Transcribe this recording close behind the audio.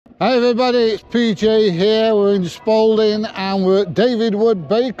Hi everybody, it's PJ here. We're in Spalding and we're at David Wood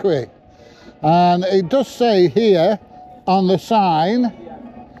Bakery, and it does say here on the sign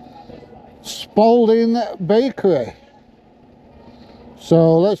Spalding Bakery.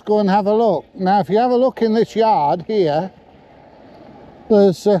 So let's go and have a look. Now if you have a look in this yard here,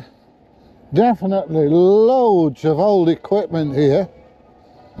 there's definitely loads of old equipment here.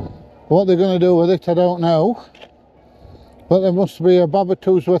 What they're going to do with it I don't know, but there must be a bob or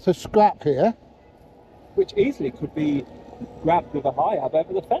two's worth of scrap here. Which easily could be grabbed with a high ab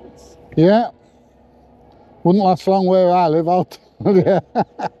over the fence. Yeah. Wouldn't last long where I live, I'll tell you.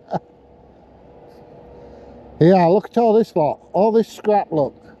 Yeah, look at all this lot. All this scrap,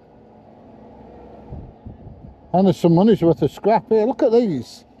 look. And there's some money's worth of scrap here. Look at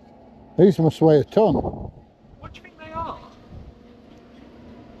these. These must weigh a ton. What do you think they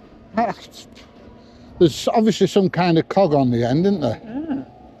are? There's obviously some kind of cog on the end, isn't there?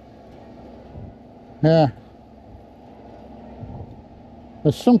 Yeah.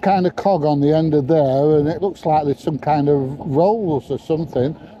 There's some kind of cog on the end of there, and it looks like there's some kind of rolls or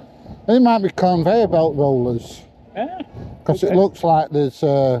something. They might be conveyor belt rollers. Yeah. Because it looks like there's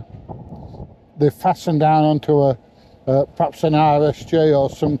they're fastened down onto a perhaps an RSJ or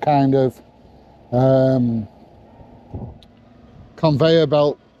some kind of conveyor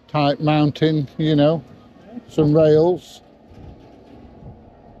belt type mounting, you know, some rails.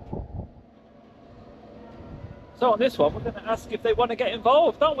 So on this one, we're going to ask if they want to get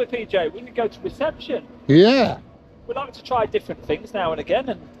involved, aren't we, PJ? We can go to reception. Yeah. We like to try different things now and again,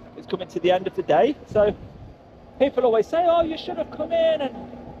 and it's coming to the end of the day. So people always say, oh, you should have come in and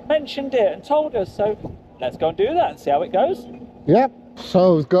mentioned it and told us. So let's go and do that and see how it goes. Yep.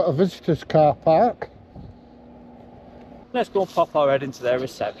 So we've got a visitor's car park. Let's go and pop our head into their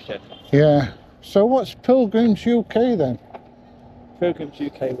reception. Yeah. So what's Pilgrims UK then? Pilgrims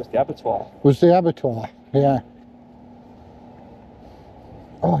UK was the abattoir. Was the abattoir, yeah.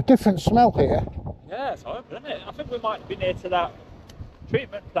 Oh, different smell here. Yeah, it's horrible, isn't it? I think we might be near to that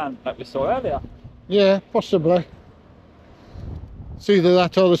treatment plant that we saw earlier. Yeah, possibly. It's either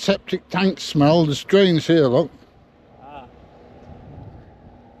that or the septic tank smell. There's drains here, look. Ah.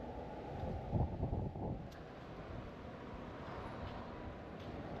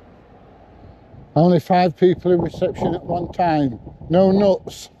 Only 5 people in reception at one time. No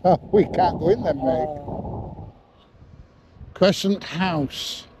nuts. Oh, we can't go in then, mate. Crescent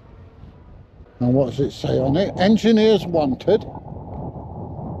House. And what does it say on it? Engineers wanted.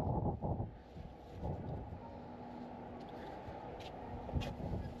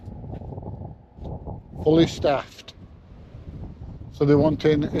 Fully staffed. So they're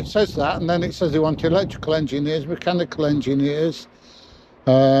wanting, it says that, and then it says they want electrical engineers, mechanical engineers,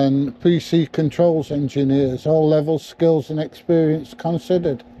 and PC controls engineers, all levels, skills and experience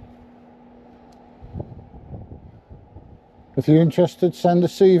considered. If you're interested, send a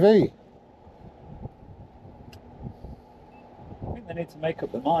CV. I think they need to make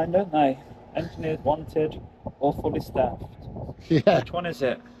up their mind, don't they? Engineers wanted or fully staffed. Yeah. Which one is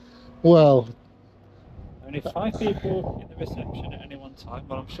it? Well, Only 5 people in the reception at any one time.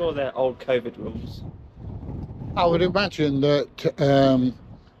 Well, I'm sure they're old COVID rules. I would imagine that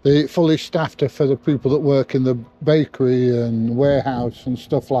the fully staffed are for the people that work in the bakery and warehouse and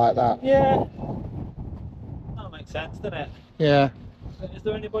stuff like that. Yeah. That makes sense, doesn't it? Yeah. Is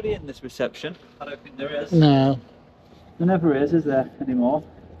there anybody in this reception? I don't think there is. No. There never is there, anymore?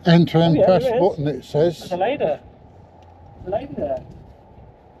 Enter and yeah, press there is. button, it says. There's a lady. There's a lady there.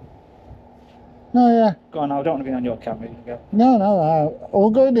 No, yeah. Go on, I don't want to be on your camera. You can go. No, we're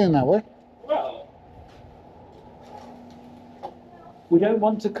going in, are we? Well, we don't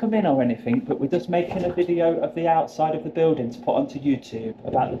want to come in or anything, but we're just making a video of the outside of the building to put onto YouTube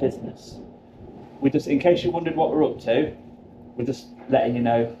about the business. We just, in case you wondered what we're up to, we're just letting you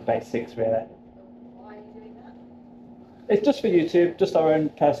know the basics, really. Why are you doing that? It's just for YouTube, just our own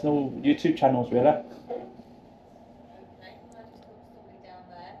personal YouTube channels, really. Okay, I just talk to somebody down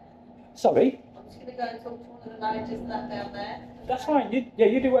there. Sorry, I'm just going to go and talk to one of the managers and that down there. that's fine.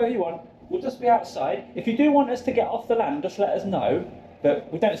 You do whatever you want. We'll just be outside. If you do want us to get off the land, just let us know.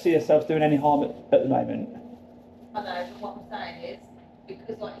 But we don't see ourselves doing any harm at the moment. I know, but what I'm saying is,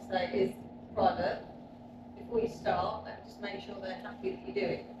 because like you say, it is private, before you start, just make sure they're happy that you do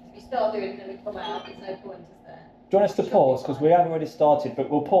it. If you start doing it and then we come out, there's no point, is there? Do you want us to pause? Because we have already started, but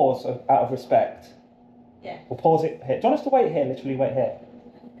we'll pause out of respect. Yeah. We'll pause it here. Do you want us to wait here? Literally wait here.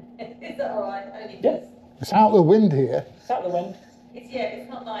 Is that alright? Only Yeah. because It's out the wind here. It's out the wind. it's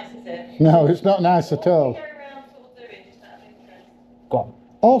not nice, is it? No, it's not nice at What do all. you go around sort of doing, just out of interest? Go on.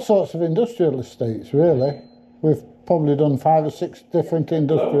 All sorts of industrial estates, really, with probably done 5 or 6 different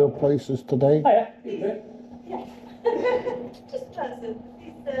industrial places today. Hiya. Just pleasant.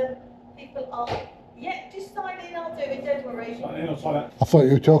 These people are. Yeah, just sign in. I'll do it. Don't worry. Sign in or sign out. I thought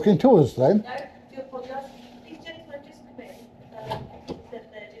you were talking to us then. No, do apologise. These gentlemen have just come in. Said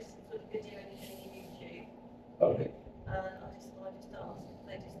they're just sort of videoing anything in YouTube. Okay. And I just asked.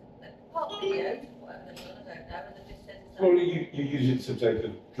 They're part videos, whatever they're doing, I don't know. And they just said. Well, you use it some type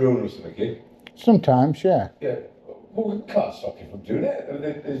of drone or something, okay? Sometimes, yeah. Yeah. Well, we can't stop you from doing it.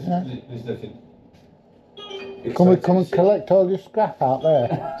 There's nothing. Can we come and collect all your scrap out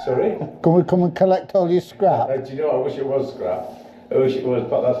there? Sorry? Can we come and collect all your scrap? Do you know, I wish it was scrap. I wish it was,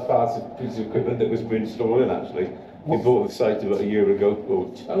 but that's part of a piece of equipment that was installing actually. We bought the site about a year ago.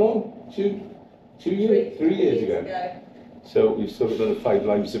 Or how long? 2 years? 3 years ago. So we've sort of done 5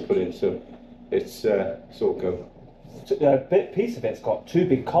 lines to put in, so it's all go. A piece of it's got 2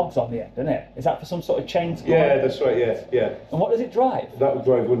 big cogs on the end, isn't it? Is that for some sort of chains? Yeah, that's right, yeah. And what does it drive? That would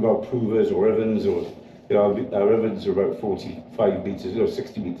drive one of our provers or ovens, or you know, our ovens are about 45 metres or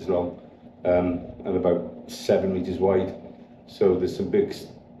 60 metres long, and about 7 metres wide. So there's some big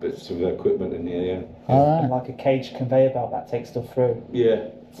bits of equipment in there, yeah. All right. Like a cage conveyor belt that takes stuff through. Yeah,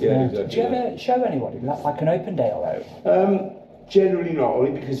 exactly. Do you ever show anybody like an open day or out? Generally not,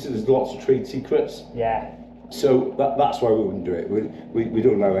 only because there's lots of trade secrets. Yeah. So that's why we wouldn't do it. We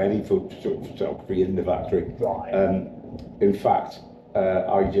don't allow any photography in the factory. Right. In fact,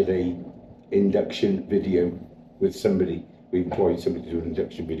 I did a induction video with somebody. We employed somebody to do an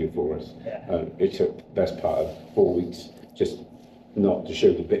induction video for us. Yeah. It took the best part of 4 weeks just not to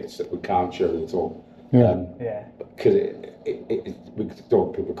show the bits that we can't show at all. Yeah. Yeah. Because we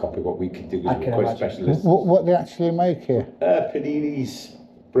don't people copy what we can do because we're quite specialists. What they actually make here? Paninis,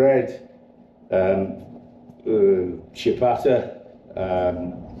 bread, ciabatta,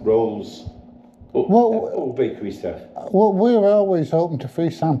 rolls, all bakery stuff. Well, we're always open to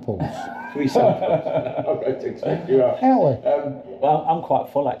free samples. Free samples. All right, exactly. You are. Aren't we? Well, I'm quite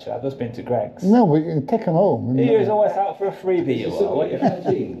full actually. I've just been to Greg's. No, we can take them home. He was always out for a freebie. You are, weren't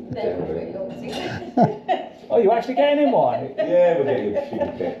you? Oh, you're actually getting him one? Yeah, we're getting a few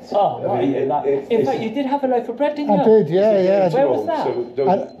bits. Oh, right. In fact, you did have a loaf of bread, didn't you? I did, yeah. Where was that?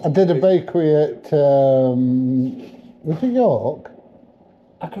 I did a bakery at, was it York?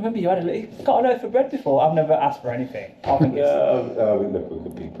 I can remember you got a loaf of bread before. I've never asked for anything. I think it's... we look with the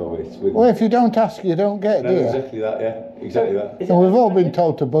people. Well, if you don't ask, you don't get, do you? Exactly that, yeah. Exactly that. And we've all been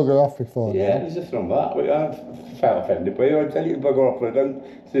told to bugger off before. Yeah, there's nothing wrong with that. I felt offended by you. I tell you to bugger off, but I don't.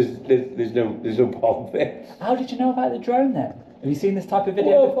 There's no problem there. How did you know about the drone then? Have you seen this type of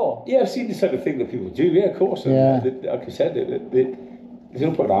video before? Yeah, I've seen this type of thing that people do. Yeah, of course. Yeah. Like I said, there's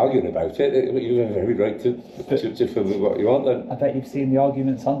no point arguing about it. You have every right to film what you want. And I bet you've seen the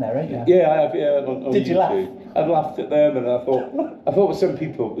arguments on there, ain't you? yeah, I have. Yeah. On Did you YouTube. laugh? I've laughed at them, and I thought with some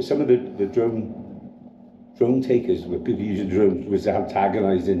people, some of the drone takers, where people using drones, was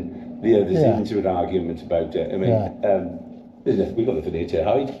antagonising the others into an argument about it. I mean, we've got nothing here to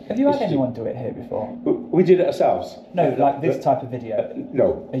hide. Have you had anyone do it here before? We did it ourselves. No, like this type of video.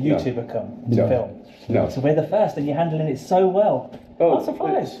 No. A YouTuber come to film. No. So we're the first, and you're handling it so well. Oh, I'm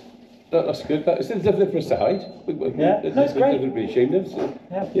surprised. That's good. There's nothing for us to hide. Yeah, no, it's great. Nothing to be ashamed of. So,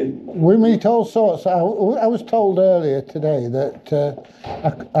 Yeah. We meet all sorts. I was told earlier today that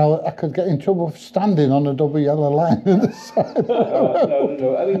I could get in trouble for standing on a double yellow line in the side.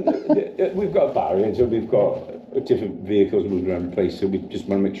 No. I mean, we've got a barrier, so we've got different vehicles moving around the place, so we just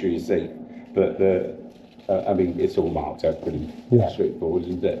want to make sure you're safe. But I mean, it's all marked out pretty straightforward,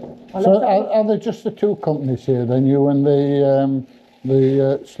 isn't it? So are there just the 2 companies here then, you and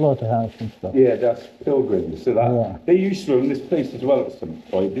the slaughterhouse and stuff? Yeah, that's Pilgrims. So that they used to own this place as well at some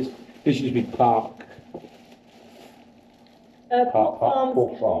point. This used to be Port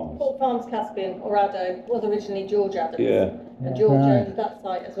Farms Caspian, or Addo, was originally George Adams. Yeah. And George owned that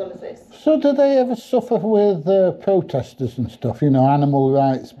site as well as this. So do they ever suffer with protesters and stuff, you know, animal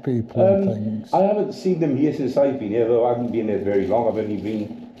rights people and things? I haven't seen them here since I've been here, though I haven't been there very long. I've only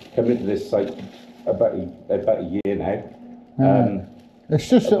been coming to this site about a year now. It's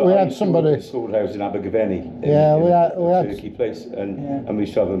just that we had somebody... Slaughterhouse in Abergavenny. We had Turkey place, and we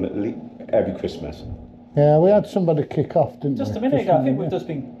saw them every Christmas. Yeah, we had somebody kick off, didn't we? Just a minute ago, I think we've just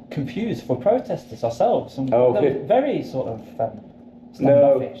been confused for protesters ourselves. And they're very sort of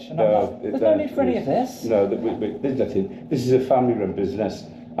standoffish. There's no need for any of this. No, there's nothing. This is a family-run business.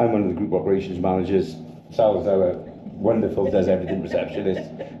 I'm one of the group operations managers. Sal's our wonderful, does everything receptionist.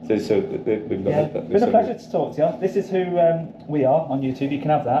 So we've got... It's been a pleasure to talk to you. This is who we are on YouTube. You can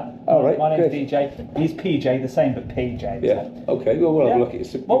have that. All right, My name's DJ. He's PJ, the same, but PJ. Yeah. Okay. Well, we'll have a look at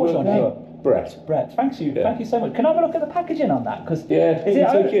it. What was your name? Brett. Brett, thank you. Yeah. Thank you so much. Can I have a look at the packaging on that? Because Yeah, is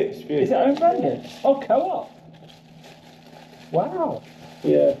take it own branded? Oh, Co-op. Wow.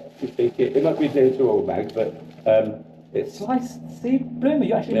 Yeah, we take it. It might be there to old bag, but it's. So I see, Bloomer,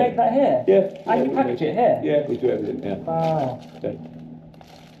 you actually make that here? Yeah. And you package it here? Yeah, we do everything. Yeah. Wow. Yeah.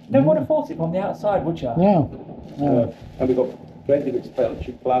 Never would have thought it from the outside, would you? No. And we've got plenty of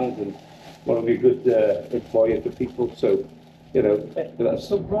expansion plans and want to be a good employer for people. So, you know, that's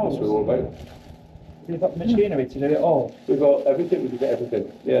what we're all about. You've got machinery to do it all. We've got everything. We do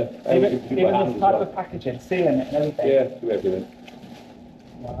everything. Yeah. Even this type of packaging, sealing it and everything. Yeah, do everything.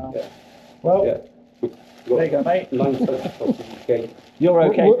 Wow. Yeah. Well, Yeah. there you go, mate. 9 sites across the UK. You're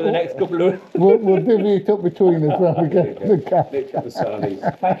okay for the next couple of... We'll divvy it up between us when we get to the car. The salaries.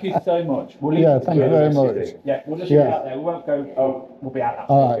 Thank you so much. We'll leave Yeah, it thank you very much. Yeah, we'll just leave it out there. We won't go... we'll be out now.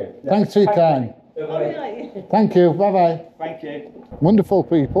 All right. Yeah. Thanks for your time. Alright. Thank you. Bye-bye. Thank you. Wonderful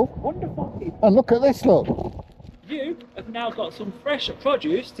people. Wonderful people. And look at this, look. You have now got some fresh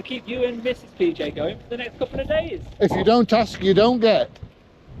produce to keep you and Mrs. PJ going for the next couple of days. If you don't ask, you don't get.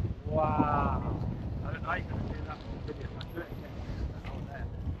 Wow. I don't know how you're going to do that in the video. I'll do it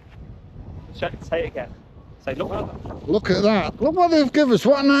again. Say it again. Say, look at that. Look at that. Look what they've given us.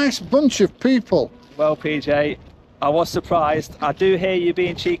 What a nice bunch of people. Well, PJ, I was surprised. I do hear you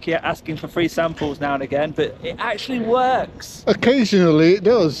being cheeky at asking for free samples now and again, but it actually works. Occasionally it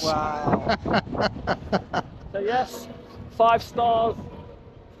does. Wow. So yes, 5 stars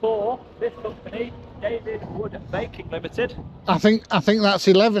for this company, David Wood Baking Limited. I think that's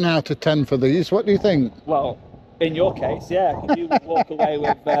 11 out of 10 for these. What do you think? Well, in your case, yeah, 'cause you would walk away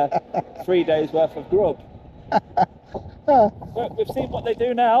with 3 days worth of grub. But we've seen what they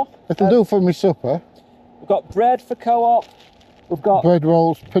do now. It'll do for me supper. We've got bread for Co-op. We've got Bread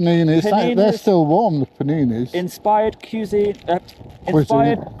rolls, paninis. Paninis. They're still warm, the paninis. inspired cuisine,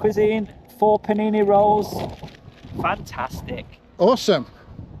 cuisine for panini rolls. Fantastic. Awesome.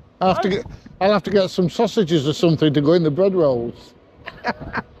 I'll have to get some sausages or something to go in the bread rolls.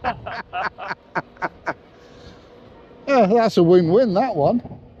 Yeah, that's a win-win, that one.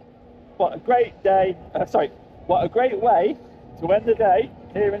 What a great day. What a great way to end the day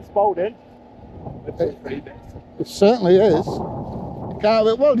here in Spalding. With some freebies. It certainly is.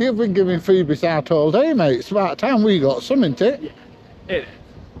 Well, you've been giving freebies out all day, mate. It's about time we got some, isn't it? Yeah, it is.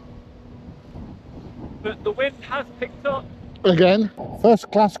 But the wind has picked up. Again,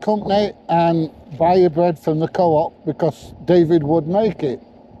 first class company, and buy your bread from the Co-op because David Wood make it.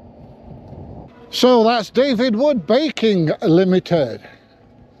 So that's David Wood Baking Limited.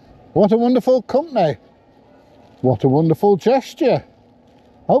 What a wonderful company. What a wonderful gesture.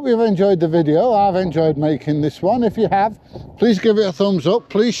 Hope you've enjoyed the video. I've enjoyed making this one. If you have, please give it a thumbs up,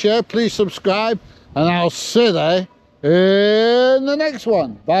 please share, please subscribe, and I'll see you there in the next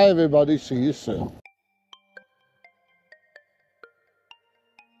one. Bye everybody, see you soon.